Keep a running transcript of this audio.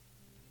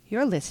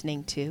You're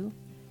listening to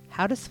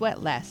How to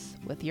Sweat Less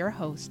with your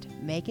host,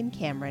 Megan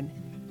Cameron,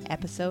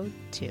 Episode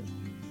 2.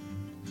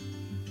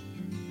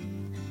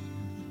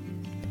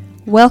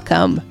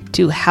 Welcome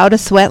to How to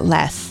Sweat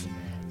Less,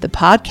 the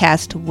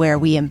podcast where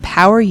we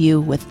empower you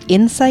with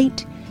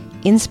insight,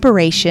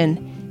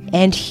 inspiration,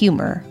 and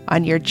humor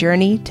on your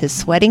journey to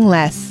sweating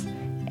less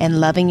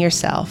and loving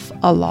yourself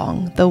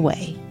along the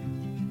way.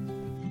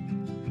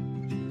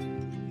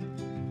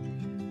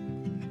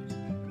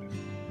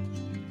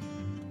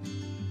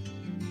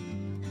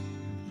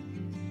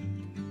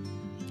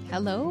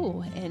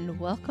 Hello, and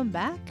welcome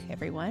back,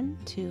 everyone,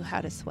 to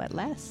How to Sweat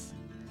Less.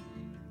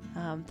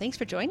 Thanks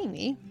for joining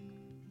me.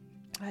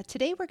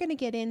 Today, we're going to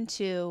get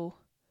into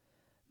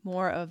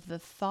more of the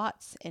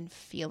thoughts and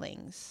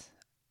feelings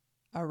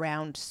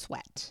around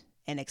sweat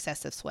and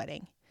excessive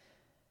sweating.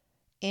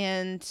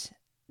 And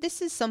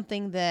this is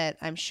something that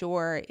I'm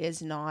sure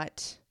is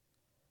not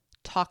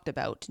talked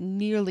about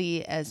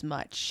nearly as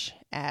much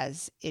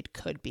as it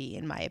could be,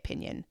 in my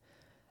opinion,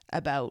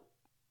 about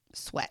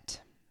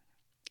sweat.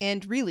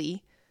 And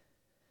really,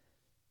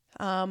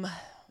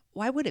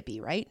 why would it be,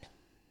 right?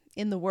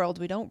 In the world,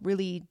 we don't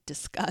really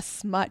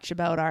discuss much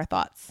about our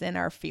thoughts and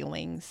our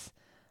feelings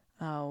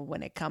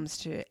when it comes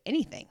to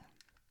anything.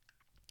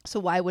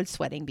 So why would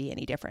sweating be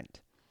any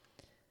different?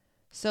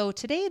 So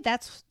today,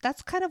 that's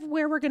kind of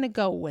where we're going to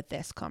go with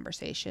this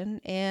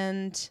conversation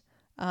and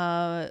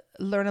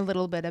learn a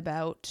little bit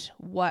about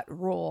what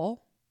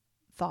role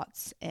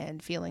thoughts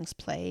and feelings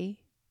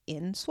play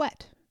in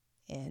sweat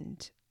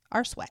and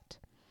our sweat.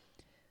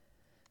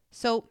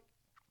 So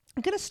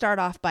I'm going to start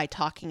off by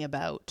talking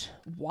about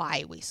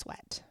why we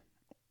sweat,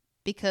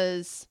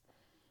 because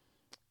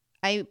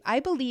I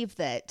believe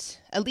that,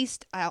 at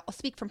least I'll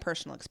speak from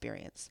personal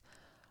experience,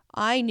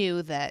 I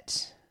knew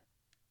that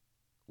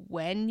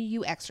when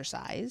you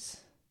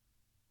exercise,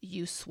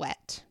 you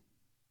sweat.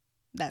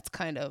 That's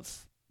kind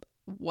of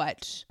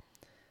what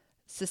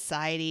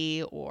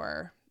society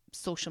or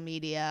social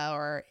media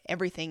or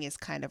everything is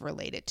kind of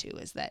related to,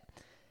 is that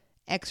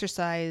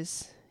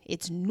exercise,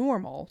 it's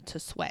normal to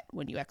sweat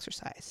when you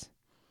exercise.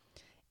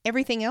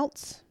 Everything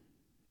else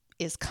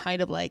is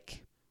kind of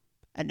like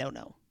a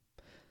no-no.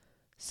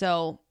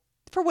 So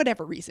for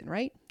whatever reason,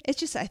 right? It's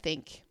just, I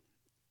think,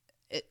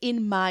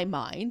 in my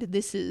mind,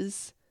 this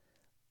is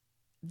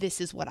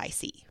what I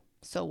see.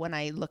 So when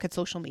I look at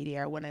social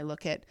media, or when I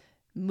look at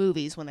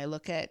movies, when I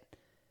look at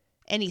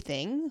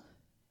anything,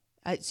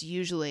 it's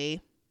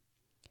usually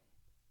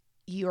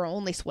you're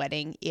only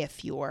sweating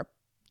if you're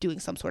doing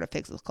some sort of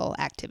physical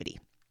activity,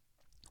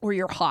 or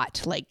you're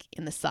hot, like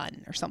in the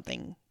sun or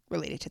something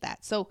related to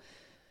that. So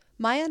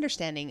my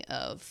understanding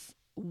of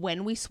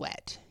when we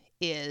sweat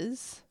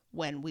is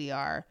when we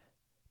are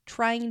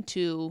trying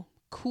to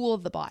cool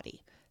the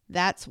body.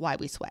 That's why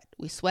we sweat.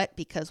 We sweat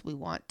because we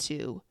want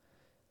to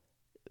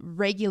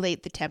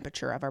regulate the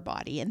temperature of our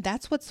body, and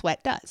that's what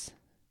sweat does.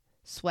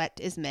 Sweat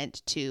is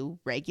meant to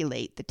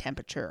regulate the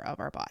temperature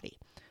of our body.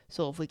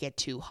 So if we get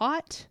too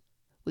hot,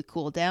 we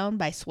cool down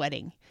by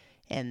sweating.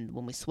 And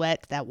when we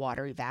sweat, that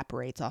water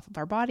evaporates off of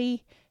our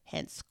body,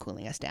 hence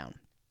cooling us down.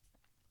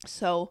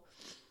 So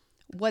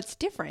what's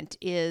different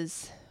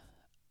is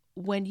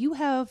when you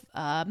have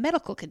a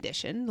medical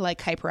condition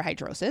like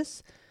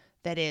hyperhidrosis,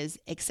 that is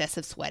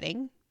excessive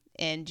sweating,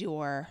 and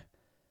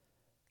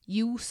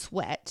you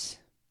sweat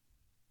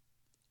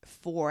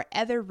for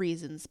other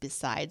reasons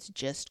besides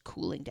just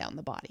cooling down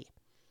the body.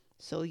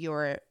 So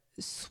you're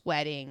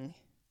sweating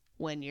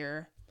when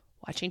you're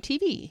watching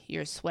TV.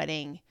 You're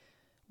sweating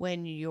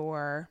when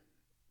you're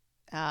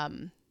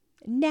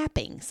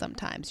napping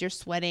sometimes. You're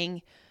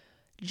sweating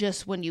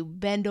just when you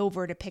bend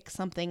over to pick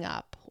something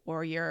up,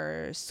 or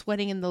you're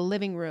sweating in the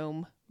living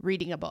room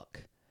reading a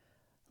book.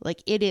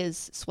 Like, it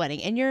is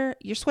sweating, and you're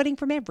sweating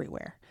from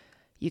everywhere.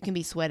 You can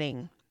be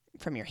sweating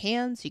from your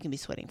hands, you can be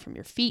sweating from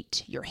your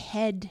feet, your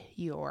head,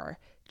 your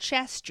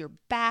chest, your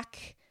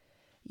back,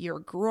 your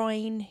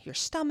groin, your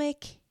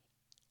stomach,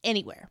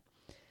 anywhere.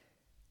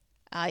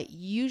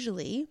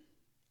 Usually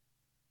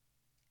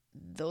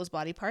those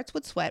body parts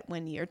would sweat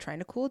when you're trying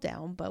to cool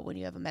down, but when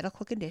you have a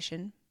medical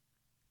condition,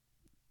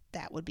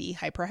 that would be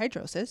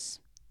hyperhidrosis.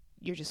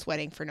 You're just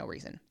sweating for no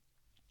reason.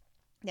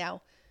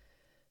 Now,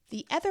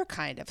 the other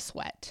kind of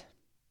sweat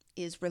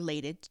is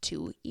related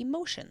to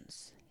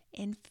emotions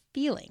and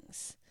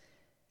feelings.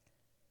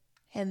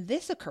 And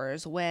this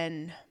occurs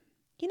when,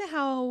 you know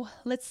how,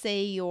 let's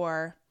say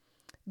you're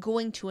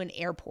going to an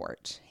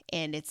airport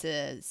and it's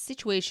a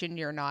situation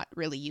you're not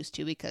really used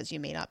to because you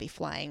may not be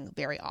flying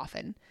very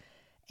often,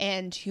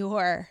 and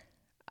you're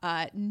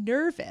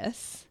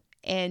nervous,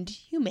 and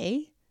you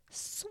may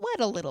sweat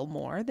a little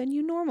more than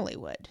you normally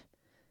would.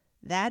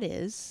 That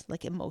is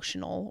like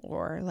emotional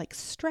or like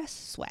stress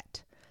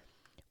sweat,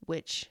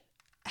 which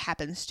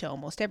happens to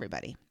almost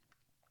everybody.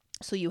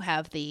 So you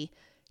have the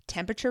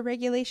temperature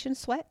regulation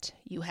sweat,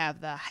 you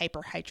have the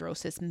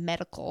hyperhidrosis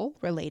medical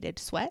related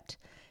sweat,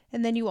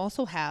 and then you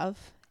also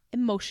have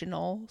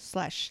emotional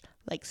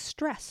 / like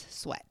stress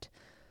sweat.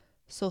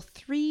 So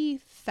 3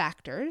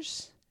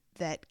 factors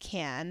that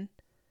can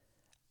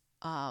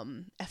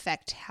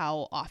affect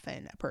how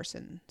often a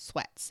person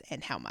sweats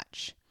and how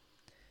much.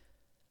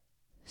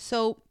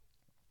 So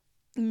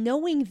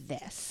knowing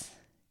this,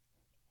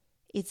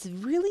 it's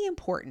really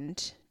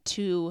important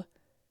to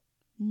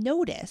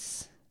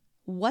notice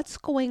what's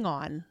going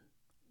on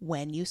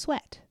when you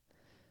sweat.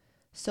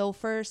 So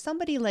for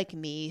somebody like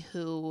me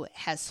who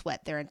has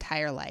sweat their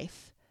entire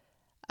life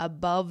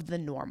above the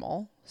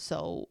normal,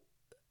 so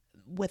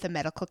with a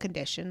medical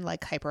condition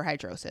like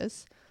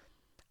hyperhidrosis,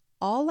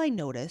 all I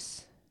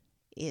notice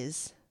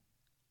is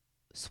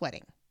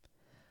sweating.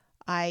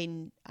 I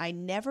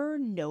never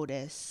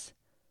notice,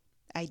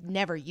 I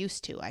never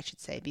used to, I should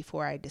say,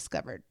 before I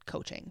discovered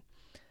coaching.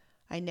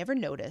 I never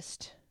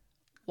noticed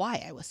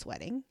why I was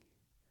sweating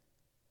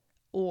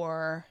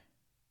or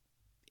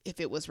if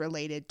it was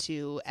related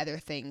to other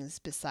things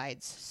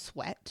besides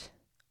sweat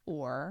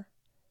or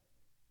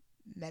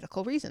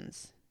medical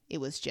reasons. It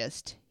was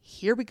just,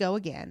 here we go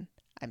again,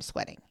 I'm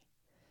sweating.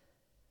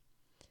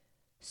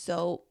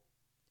 So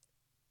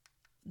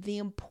the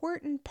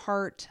important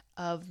part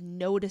of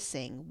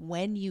noticing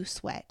when you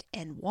sweat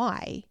and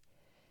why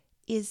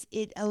is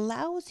it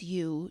allows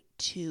you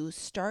to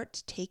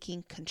start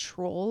taking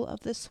control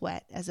of the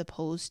sweat as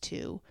opposed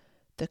to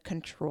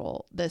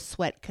the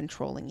sweat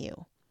controlling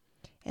you.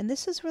 And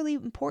this is really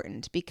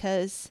important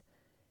because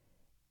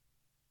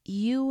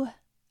you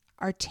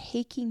are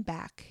taking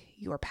back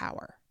your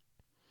power.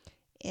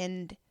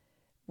 And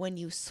when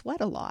you sweat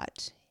a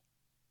lot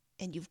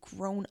and you've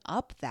grown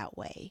up that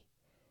way,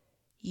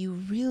 you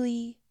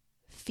really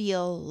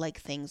feel like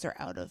things are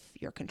out of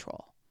your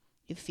control.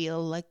 You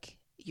feel like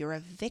you're a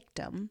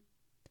victim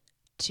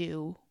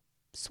to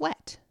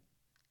sweat.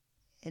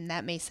 And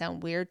that may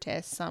sound weird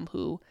to some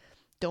who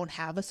don't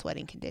have a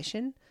sweating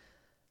condition.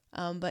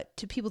 But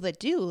to people that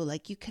do,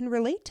 like, you can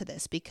relate to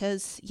this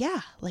because,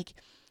 yeah, like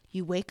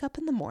you wake up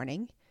in the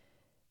morning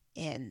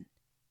and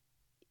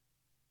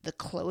the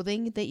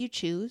clothing that you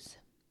choose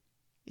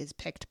is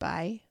picked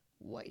by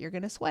what you're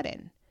going to sweat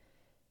in.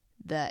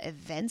 The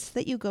events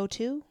that you go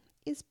to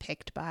is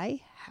picked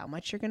by how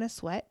much you're going to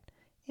sweat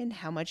and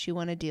how much you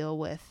want to deal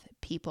with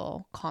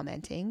people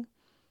commenting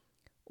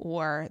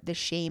or the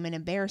shame and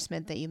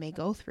embarrassment that you may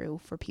go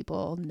through for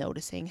people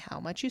noticing how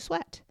much you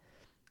sweat.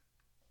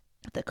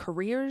 The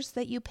careers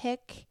that you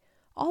pick,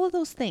 all of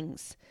those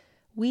things,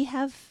 we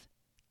have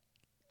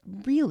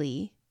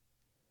really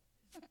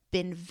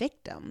been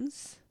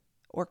victims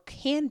or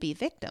can be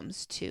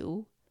victims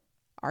to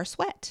our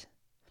sweat.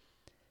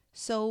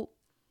 So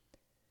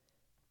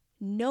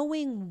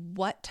knowing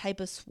what type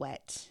of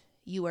sweat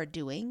you are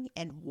doing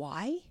and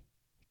why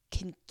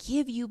can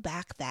give you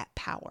back that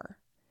power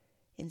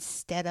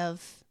instead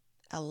of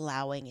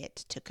allowing it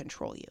to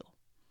control you.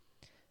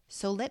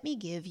 So let me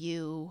give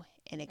you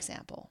an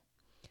example.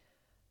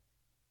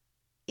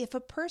 If a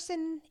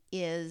person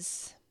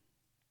is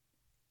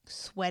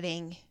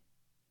sweating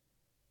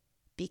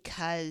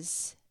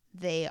because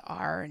they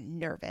are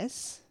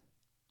nervous,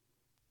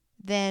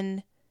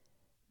 then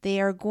they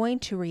are going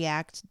to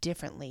react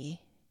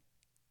differently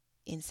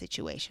in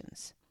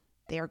situations.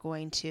 They are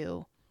going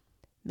to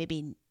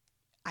maybe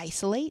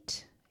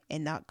isolate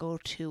and not go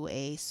to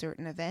a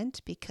certain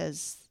event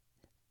because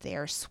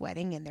they're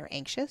sweating and they're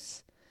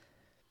anxious.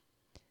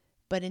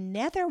 But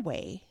another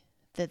way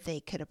that they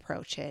could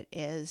approach it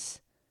is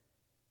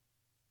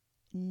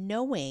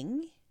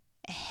knowing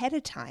ahead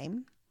of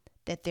time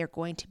that they're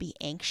going to be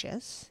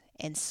anxious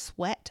and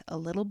sweat a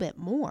little bit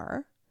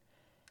more,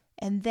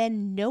 and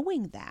then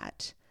knowing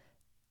that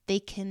they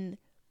can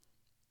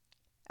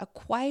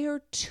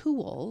acquire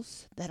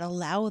tools that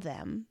allow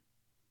them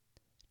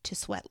to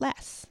sweat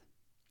less.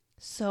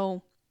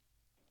 So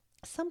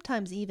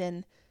sometimes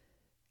even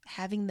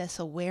having this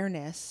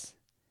awareness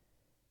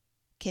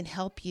can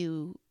help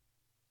you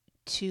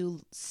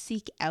to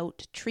seek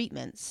out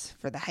treatments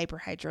for the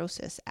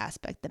hyperhidrosis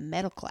aspect, the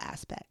medical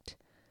aspect,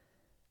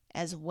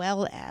 as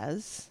well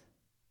as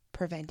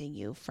preventing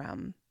you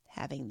from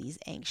having these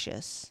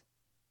anxious,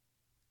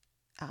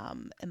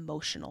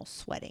 emotional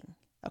sweating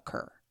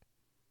occur.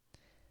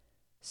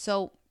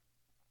 So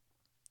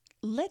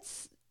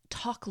let's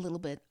talk a little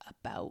bit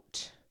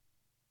about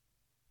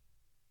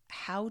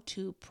how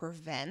to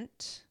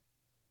prevent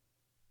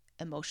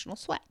emotional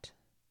sweat.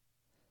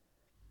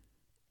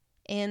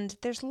 And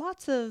there's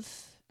lots of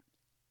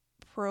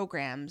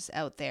programs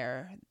out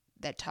there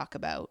that talk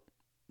about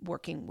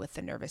working with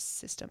the nervous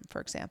system, for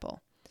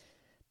example.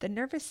 The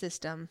nervous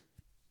system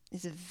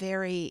is a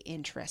very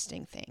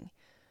interesting thing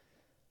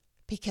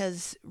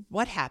because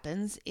what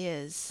happens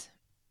is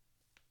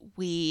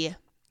we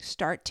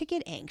start to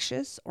get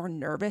anxious or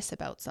nervous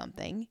about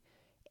something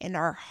and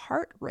our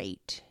heart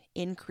rate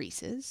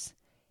increases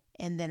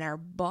and then our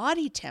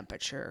body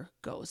temperature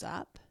goes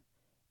up.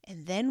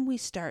 And then we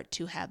start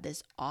to have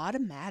this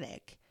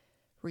automatic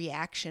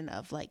reaction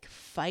of like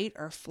fight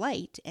or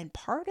flight. And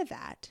part of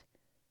that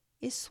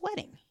is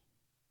sweating.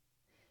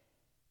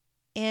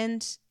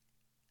 And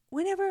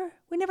we never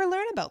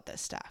learn about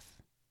this stuff.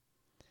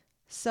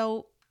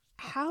 So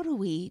how do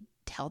we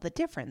tell the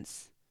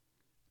difference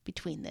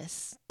between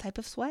this type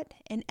of sweat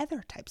and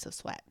other types of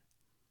sweat?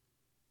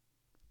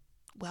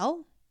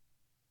 Well,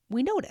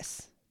 we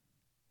notice.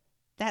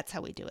 That's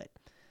how we do it.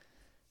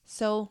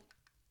 So,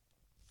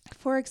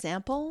 for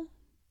example,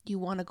 you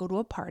want to go to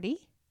a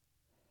party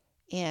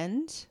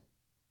and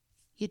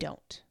you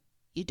don't.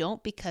 You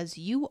don't because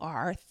you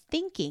are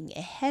thinking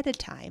ahead of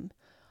time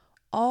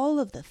all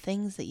of the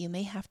things that you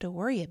may have to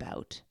worry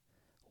about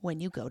when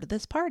you go to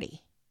this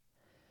party.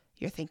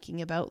 You're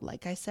thinking about,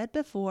 like I said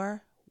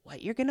before,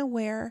 what you're going to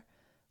wear,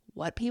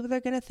 what people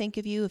are going to think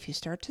of you if you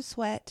start to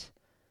sweat,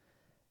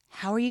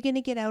 how are you going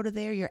to get out of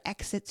there, your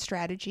exit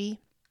strategy,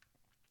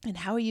 and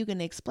how are you going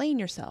to explain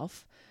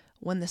yourself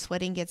when the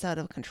sweating gets out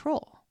of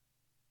control.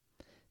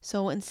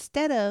 So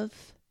instead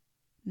of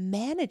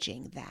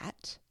managing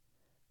that,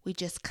 we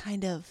just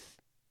kind of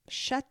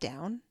shut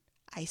down,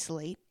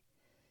 isolate,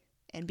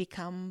 and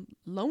become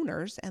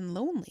loners and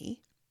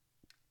lonely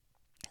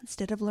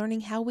instead of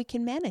learning how we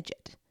can manage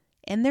it.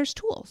 And there's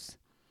tools.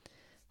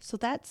 So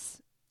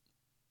that's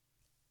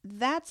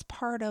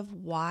part of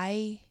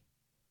why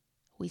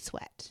we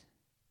sweat.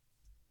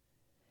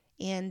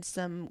 And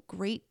some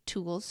great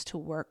tools to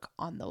work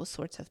on those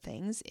sorts of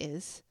things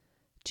is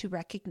to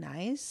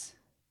recognize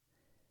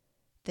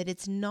that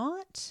it's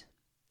not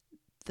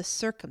the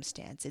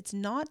circumstance, it's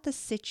not the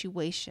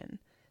situation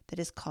that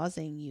is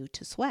causing you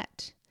to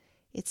sweat.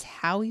 It's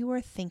how you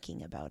are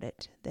thinking about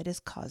it that is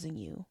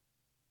causing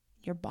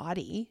your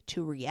body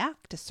to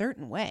react a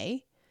certain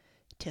way,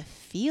 to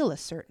feel a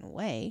certain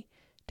way,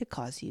 to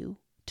cause you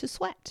to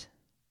sweat.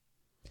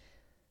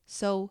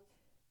 So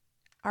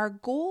our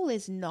goal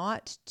is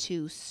not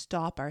to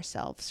stop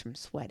ourselves from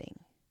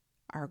sweating.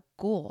 Our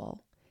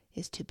goal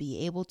is to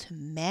be able to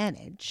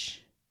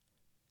manage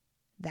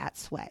that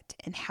sweat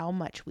and how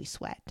much we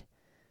sweat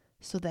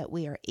so that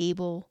we are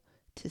able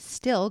to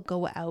still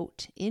go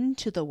out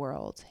into the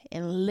world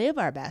and live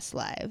our best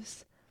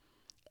lives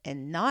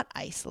and not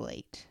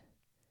isolate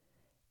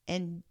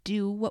and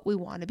do what we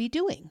want to be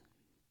doing.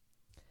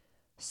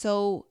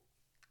 So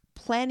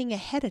planning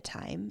ahead of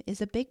time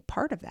is a big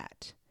part of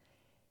that,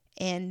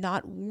 and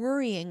not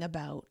worrying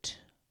about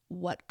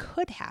what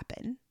could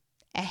happen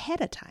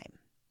ahead of time,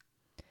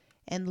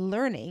 and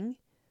learning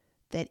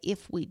that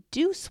if we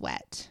do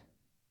sweat,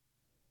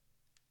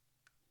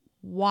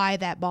 why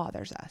that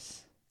bothers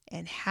us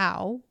and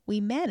how we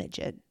manage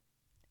it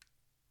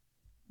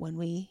when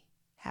we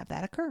have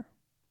that occur.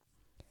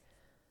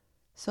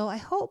 So I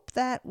hope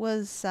that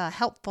was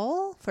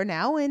helpful for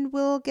now, and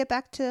we'll get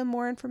back to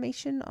more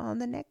information on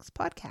the next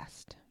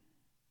podcast.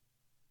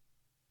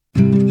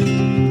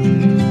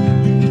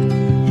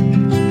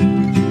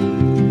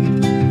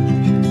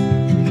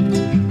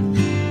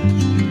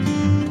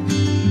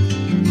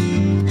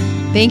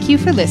 Thank you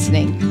for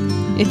listening.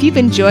 If you've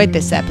enjoyed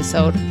this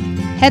episode,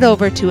 head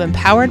over to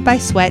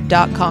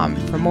empoweredbysweat.com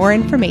for more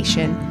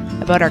information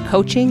about our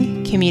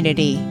coaching,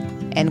 community,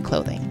 and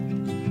clothing.